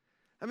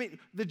 I mean,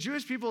 the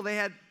Jewish people, they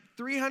had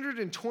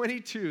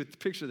 322,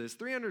 picture this,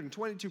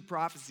 322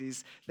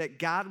 prophecies that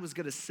God was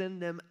going to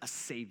send them a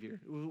Savior,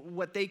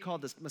 what they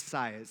called the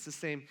Messiah. It's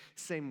the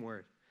same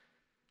word.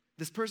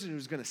 This person who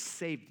was going to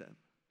save them.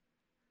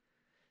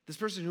 This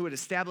person who would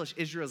establish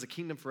Israel as a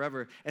kingdom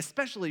forever,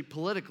 especially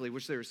politically,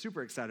 which they were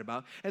super excited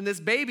about. And this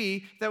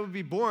baby that would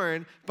be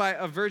born by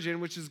a virgin,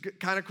 which is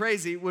kind of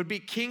crazy, would be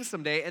king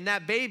someday, and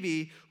that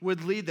baby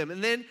would lead them.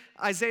 And then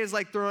Isaiah's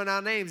throwing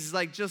out names. He's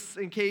like, just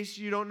in case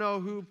you don't know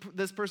who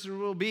this person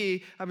will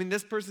be, I mean,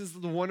 this person's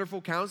the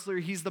Wonderful Counselor.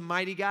 He's the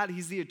Mighty God.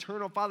 He's the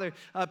Eternal Father.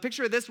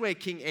 Picture it this way,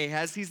 King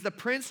Ahaz. He's the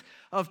Prince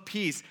of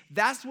Peace.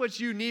 That's what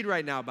you need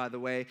right now, by the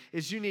way,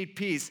 is you need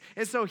peace.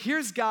 And so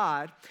here's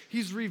God.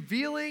 He's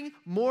revealing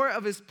more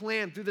of his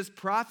plan through this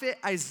prophet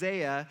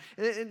Isaiah.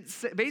 And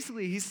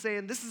basically, he's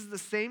saying this is the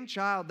same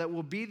child that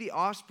will be the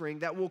offspring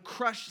that will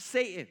crush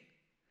Satan.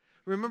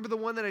 Remember the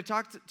one that I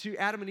talked to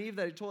Adam and Eve,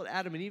 that I told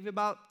Adam and Eve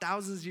about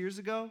thousands of years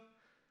ago?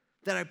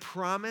 That I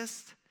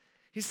promised?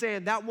 He's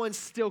saying that one's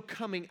still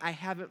coming. I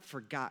haven't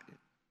forgotten.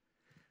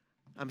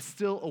 I'm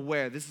still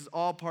aware. This is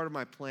all part of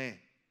my plan.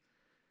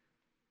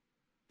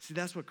 See,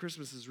 that's what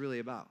Christmas is really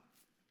about.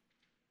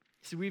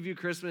 See, we view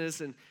Christmas,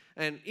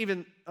 and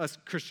even us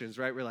Christians,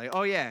 right? We're like,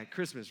 oh yeah,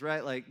 Christmas,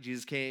 right? Like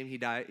Jesus came, he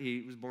died,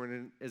 he was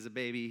born as a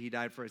baby, he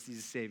died for us, he's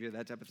a savior,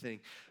 that type of thing.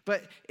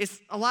 But it's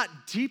a lot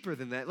deeper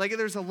than that.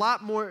 There's a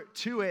lot more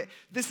to it.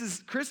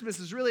 Christmas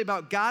is really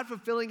about God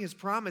fulfilling his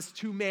promise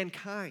to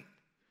mankind.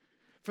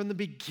 From the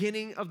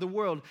beginning of the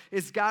world,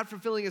 it's God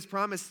fulfilling his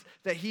promise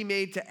that he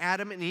made to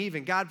Adam and Eve,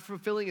 and God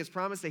fulfilling his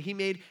promise that he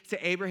made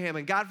to Abraham,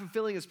 and God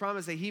fulfilling his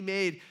promise that he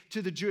made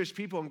to the Jewish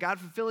people, and God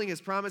fulfilling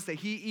his promise that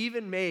he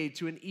even made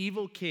to an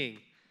evil king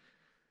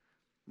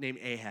named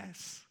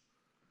Ahaz,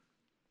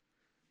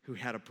 who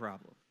had a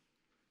problem.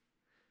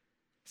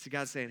 See,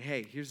 God's saying,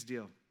 hey, here's the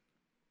deal.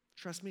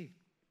 Trust me.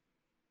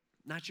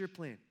 Not your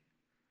plan.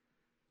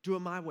 Do it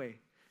my way,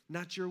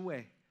 not your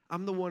way.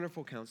 I'm the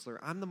Wonderful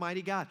Counselor. I'm the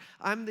Mighty God.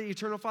 I'm the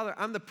Eternal Father.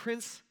 I'm the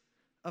Prince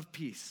of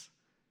Peace.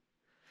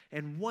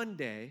 And one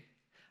day,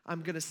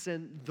 I'm going to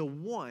send the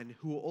one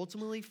who will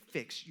ultimately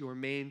fix your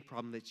main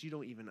problem that you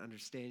don't even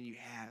understand you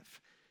have,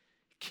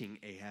 King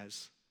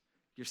Ahaz,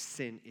 your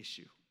sin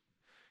issue.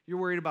 You're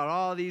worried about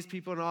all these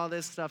people and all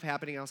this stuff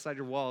happening outside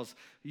your walls.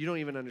 You don't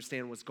even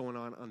understand what's going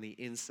on the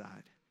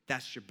inside.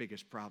 That's your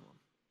biggest problem.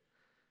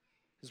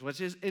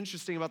 What is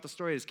interesting about the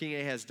story is King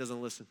Ahaz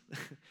doesn't listen,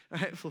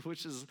 right?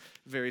 Which is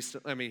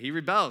he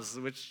rebels,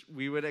 which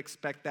we would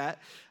expect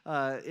that,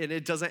 and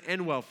it doesn't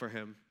end well for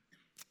him.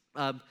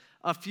 I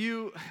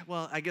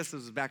guess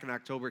this was back in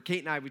October. Kate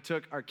and I, we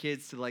took our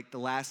kids to like the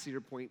last Cedar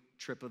Point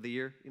trip of the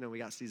year. We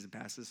got season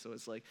passes, so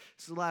it's like,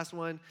 this is the last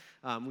one.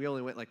 We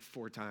only went like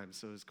 4 times,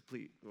 so it was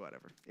complete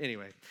whatever.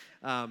 Anyway,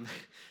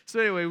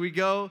 we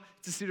go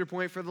to Cedar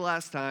Point for the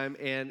last time,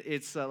 and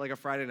it's like a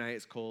Friday night.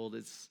 It's cold.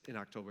 It's in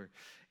October.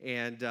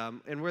 And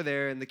we're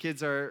there, and the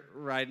kids are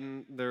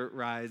riding their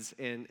rides,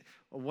 and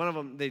one of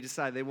them, they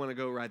decide they want to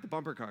go ride the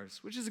bumper cars,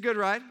 which is a good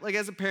ride. Like,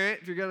 as a parent,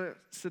 if you're going to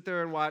sit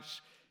there and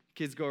watch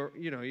kids go,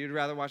 you'd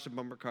rather watch the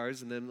bumper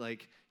cars and them,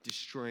 like,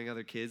 destroying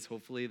other kids,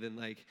 hopefully, than,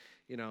 like,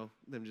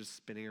 them just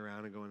spinning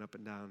around and going up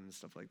and down and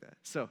stuff like that.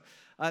 So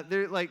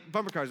they're like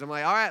bumper cars. I'm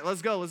like, all right,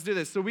 let's go. Let's do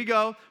this. So we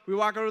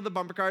walk over to the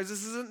bumper cars.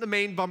 This isn't the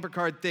main bumper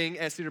car thing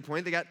at Cedar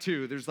Point. They got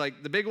 2. There's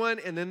like the big one,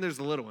 and then there's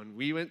the little one.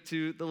 We went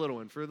to the little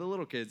one for the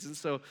little kids. And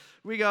so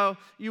we go.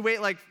 You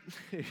wait like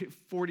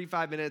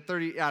 45 minutes,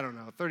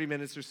 30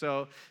 minutes or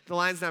so. The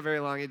line's not very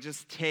long. It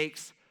just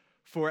takes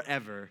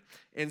forever.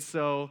 And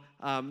so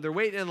they're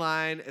waiting in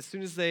line. As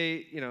soon as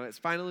it's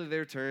finally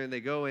their turn, they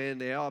go in.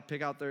 They all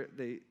pick out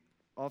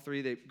all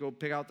 3, they go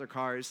pick out their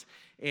cars.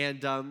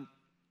 And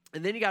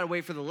then you got to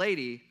wait for the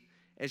lady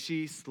as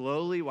she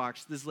slowly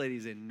walks. This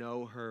lady's in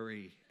no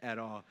hurry at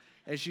all.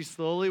 As she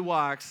slowly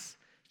walks,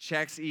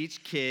 checks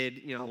each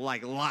kid,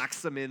 like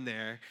locks them in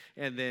there,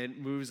 and then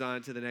moves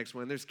on to the next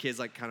one. There's kids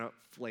like kind of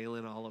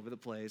flailing all over the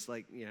place,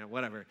 like,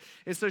 whatever.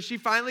 And so she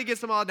finally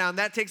gets them all down.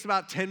 That takes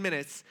about 10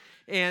 minutes.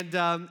 And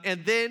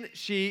then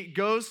she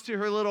goes to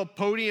her little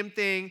podium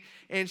thing,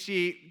 and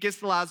she gets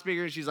the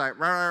loudspeaker, and she's like,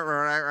 rah, rah,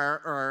 rah, rah,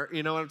 rah.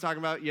 You know what I'm talking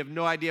about? You have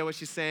no idea what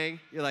she's saying.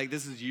 You're like,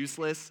 this is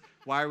useless.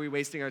 Why are we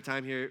wasting our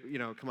time here?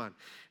 Come on.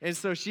 And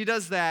so she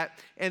does that,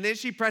 and then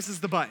she presses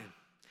the button.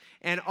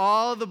 And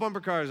all the bumper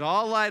cars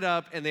all light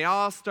up, and they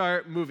all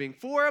start moving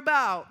for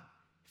about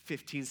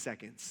 15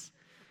 seconds.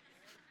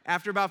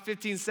 After about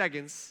 15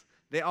 seconds,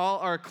 they all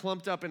are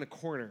clumped up in a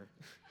corner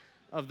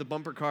of the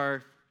bumper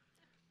car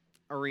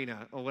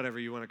arena, or whatever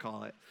you want to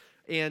call it.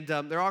 And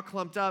they're all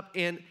clumped up,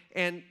 and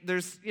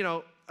there's,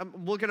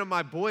 I'm looking at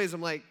my boys.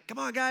 I'm like, come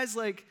on, guys,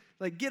 like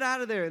get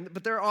out of there.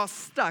 But they're all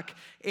stuck,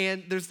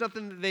 and there's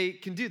nothing that they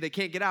can do. They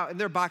can't get out, and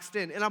they're boxed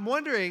in. And I'm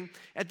wondering,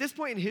 at this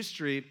point in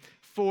history,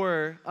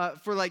 for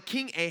like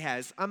King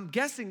Ahaz, I'm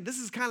guessing this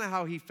is kind of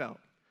how he felt.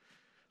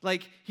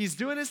 Like, he's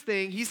doing his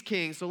thing, he's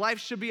king, so life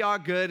should be all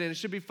good and it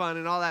should be fun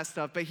and all that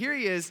stuff. But here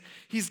he is,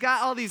 he's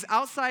got all these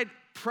outside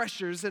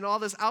pressures and all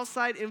this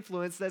outside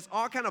influence that's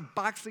all kind of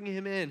boxing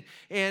him in.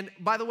 And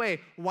by the way,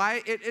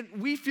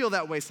 we feel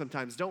that way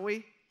sometimes, don't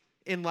we?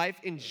 In life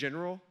in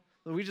general.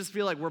 We just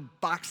feel like we're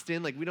boxed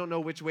in, like we don't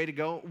know which way to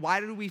go. Why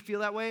do we feel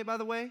that way, by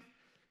the way?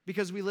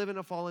 Because we live in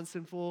a fallen,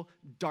 sinful,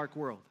 dark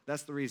world.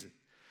 That's the reason.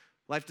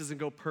 Life doesn't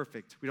go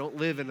perfect. We don't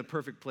live in the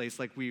perfect place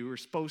like we were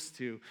supposed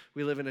to.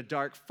 We live in a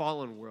dark,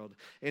 fallen world.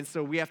 And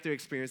so we have to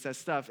experience that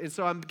stuff. And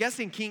so I'm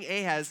guessing King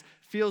Ahaz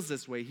feels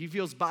this way. He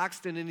feels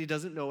boxed in and he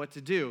doesn't know what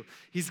to do.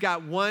 He's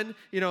got one,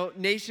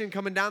 nation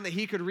coming down that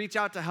he could reach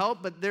out to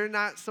help, but they're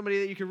not somebody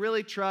that you can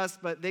really trust,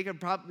 but they got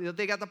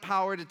the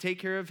power to take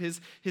care of his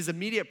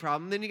immediate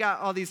problem. Then you got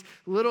all these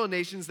little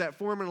nations that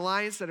form an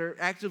alliance that are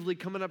actively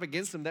coming up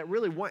against him that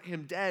really want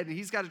him dead, and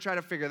he's got to try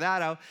to figure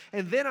that out.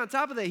 And then on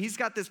top of that, he's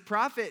got this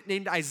prophet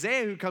named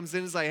Isaiah who comes in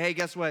and is like, hey,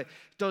 guess what?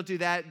 Don't do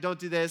that. Don't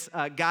do this.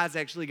 God's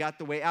actually got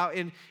the way out.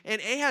 And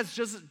Ahaz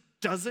just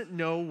doesn't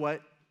know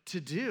what to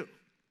do.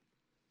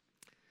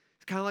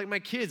 It's kind of like my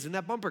kids in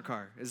that bumper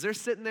car. As they're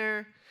sitting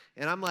there,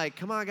 and I'm like,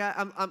 come on,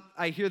 guys.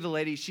 I hear the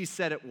lady, she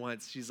said it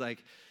once. She's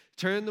like,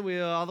 turn the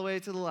wheel all the way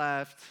to the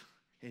left,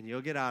 and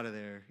you'll get out of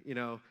there,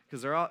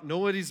 because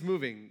nobody's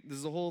moving. This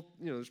is a whole,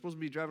 they're supposed to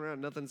be driving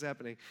around, nothing's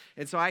happening.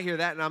 And so I hear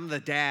that, and I'm the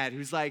dad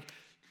who's like,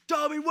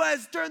 Toby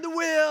West, turn the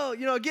wheel,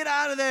 get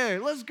out of there,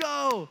 let's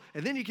go.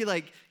 And then you can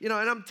and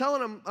I'm telling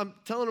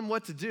them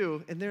what to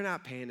do, and they're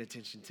not paying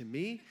attention to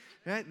me,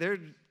 right? They're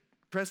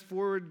pressed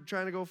forward,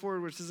 trying to go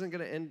forward, which isn't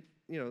going to end.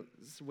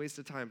 It's a waste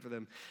of time for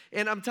them.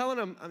 And I'm telling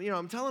them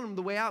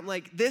the way out. I'm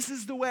like, this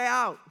is the way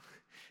out.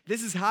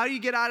 This is how you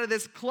get out of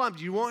this clump.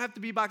 You won't have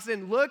to be boxed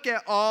in. Look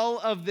at all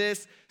of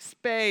this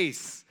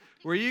space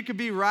where you could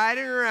be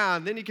riding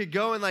around. Then you could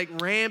go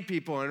and ram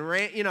people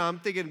and I'm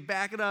thinking,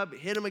 back it up,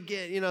 hit them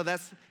again.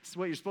 That's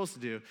what you're supposed to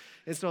do.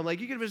 And so I'm like,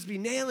 you could just be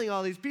nailing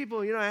all these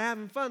people,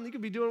 having fun. You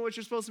could be doing what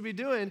you're supposed to be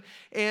doing.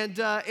 And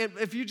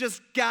if you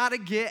just got to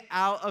get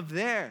out of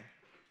there.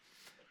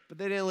 But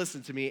they didn't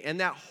listen to me,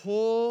 and that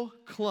whole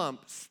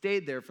clump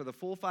stayed there for the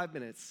full 5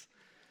 minutes.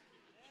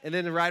 And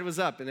then the ride was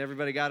up, and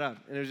everybody got up.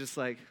 And it was just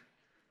like,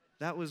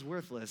 that was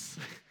worthless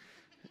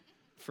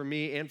for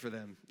me and for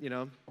them,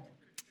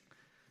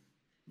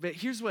 But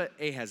here's what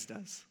Ahaz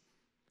does.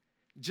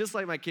 Just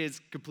like my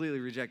kids completely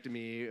rejected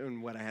me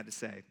and what I had to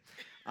say,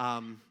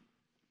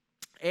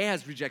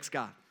 Ahaz rejects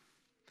God.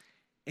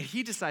 And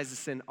he decides to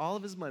send all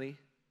of his money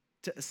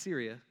to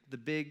Assyria, the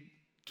big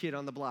kid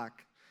on the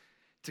block,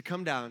 to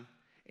come down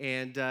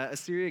And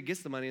Assyria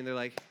gets the money, and they're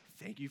like,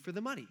 thank you for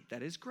the money.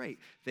 That is great.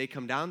 They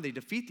come down, they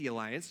defeat the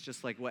alliance,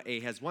 just like what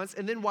Ahaz wants.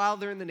 And then while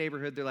they're in the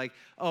neighborhood, they're like,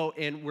 oh,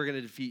 and we're going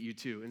to defeat you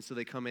too. And so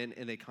they come in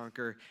and they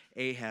conquer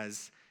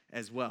Ahaz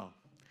as well.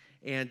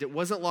 And it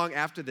wasn't long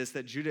after this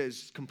that Judah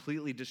is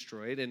completely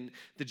destroyed, and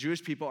the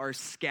Jewish people are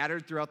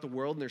scattered throughout the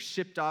world, and they're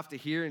shipped off to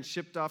here and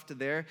shipped off to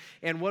there.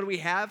 And what do we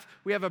have?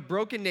 We have a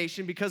broken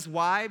nation, because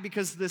why?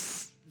 Because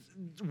this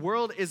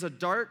world is a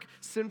dark,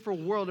 sinful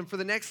world, and for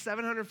the next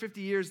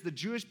 750 years, the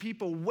Jewish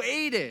people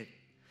waited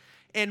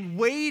and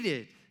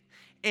waited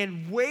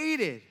and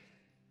waited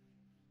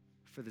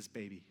for this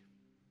baby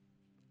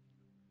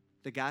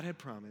that God had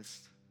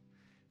promised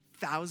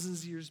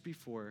thousands of years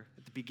before,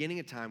 at the beginning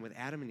of time with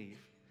Adam and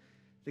Eve,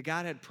 that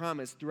God had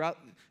promised throughout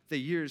the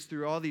years,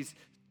 through all these,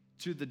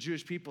 to the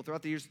Jewish people,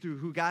 throughout the years, through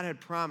who God had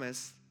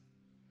promised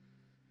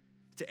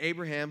to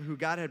Abraham, who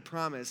God had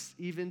promised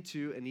even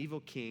to an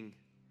evil king,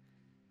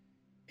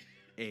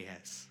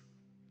 Ahaz.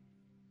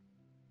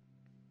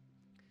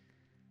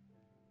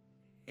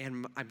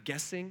 And I'm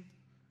guessing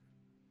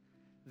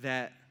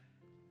that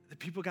the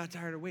people got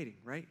tired of waiting,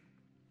 right?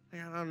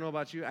 Like, I don't know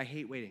about you, I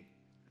hate waiting.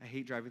 I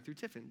hate driving through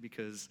Tiffin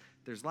because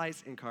there's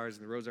lights and cars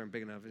and the roads aren't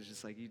big enough. It's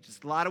just like,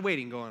 just a lot of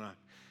waiting going on.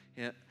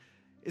 Yeah,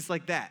 it's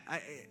like that.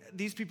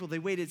 These people, they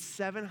waited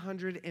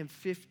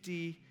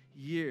 750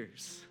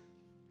 years.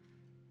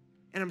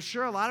 And I'm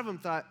sure a lot of them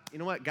thought, you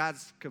know what,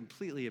 God's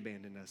completely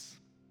abandoned us.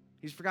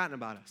 He's forgotten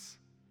about us.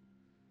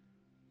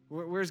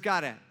 Where's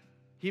God at?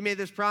 He made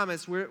this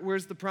promise.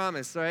 Where's the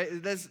promise? All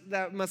right?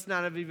 That must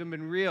not have even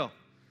been real.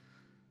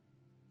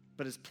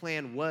 But his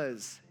plan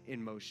was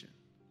in motion.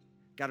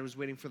 God was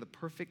waiting for the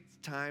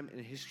perfect time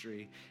in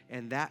history.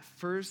 And that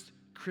first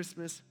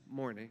Christmas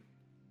morning,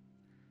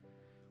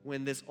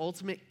 when this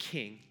ultimate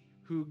king,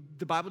 who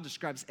the Bible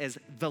describes as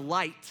the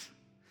light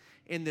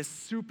in this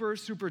super,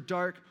 super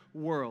dark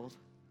world,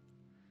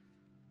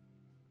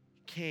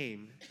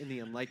 came in the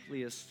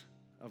unlikeliest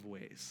of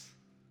ways.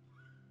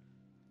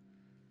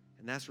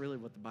 And that's really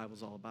what the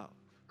Bible's all about.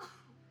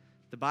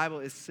 The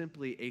Bible is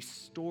simply a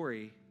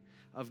story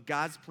of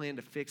God's plan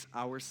to fix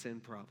our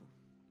sin problem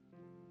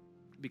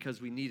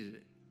because we needed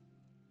it.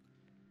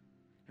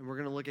 And we're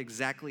going to look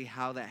exactly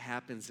how that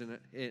happens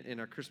in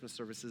our Christmas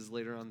services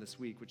later on this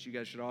week, which you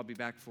guys should all be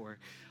back for.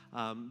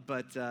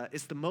 But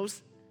it's the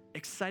most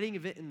exciting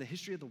event in the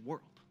history of the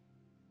world.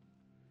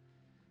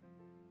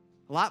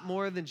 A lot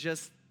more than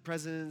just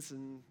presents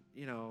and,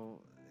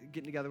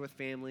 getting together with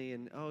family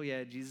and, oh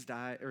yeah, Jesus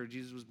died, or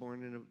Jesus was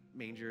born in a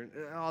manger, and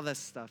all that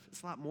stuff.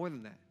 It's a lot more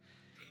than that.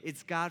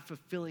 It's God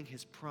fulfilling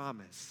his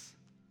promise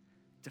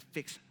to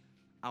fix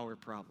our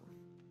problem.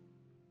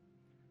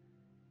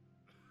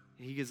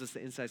 And he gives us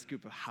the inside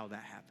scoop of how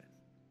that happened.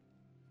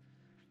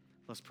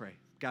 Let's pray.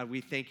 God, we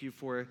thank you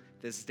for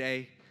this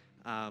day.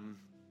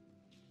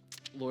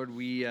 Lord,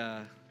 we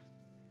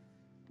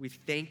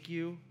thank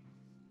you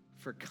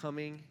for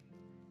coming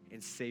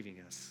and saving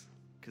us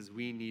because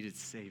we needed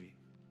saving.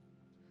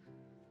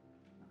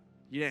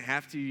 You didn't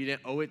have to. You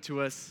didn't owe it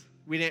to us.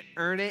 We didn't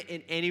earn it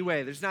in any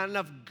way. There's not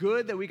enough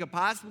good that we could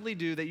possibly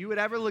do that you would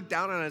ever look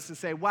down on us and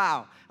say,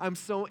 wow, I'm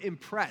so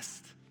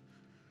impressed.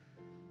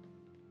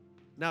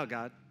 No,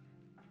 God.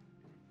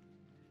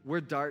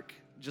 We're dark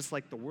just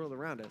like the world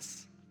around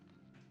us.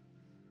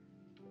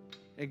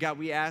 And God,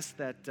 we ask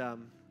that,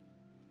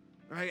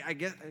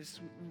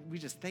 we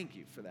just thank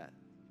you for that.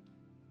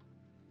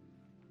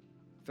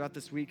 Throughout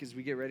this week as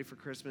we get ready for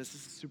Christmas,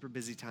 this is a super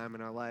busy time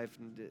in our life.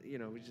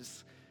 And, we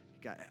just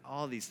got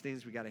all these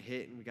things we got to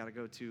hit and we got to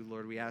go to.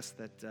 Lord, we ask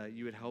that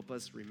you would help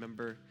us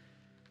remember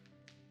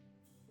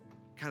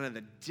kind of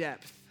the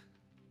depth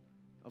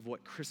of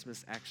what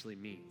Christmas actually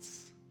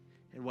means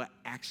and what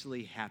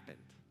actually happened.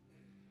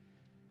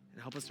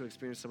 And help us to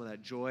experience some of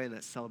that joy and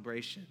that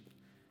celebration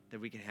that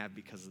we can have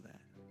because of that.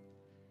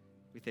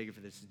 We thank you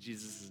for this in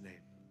Jesus' name.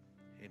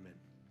 Amen.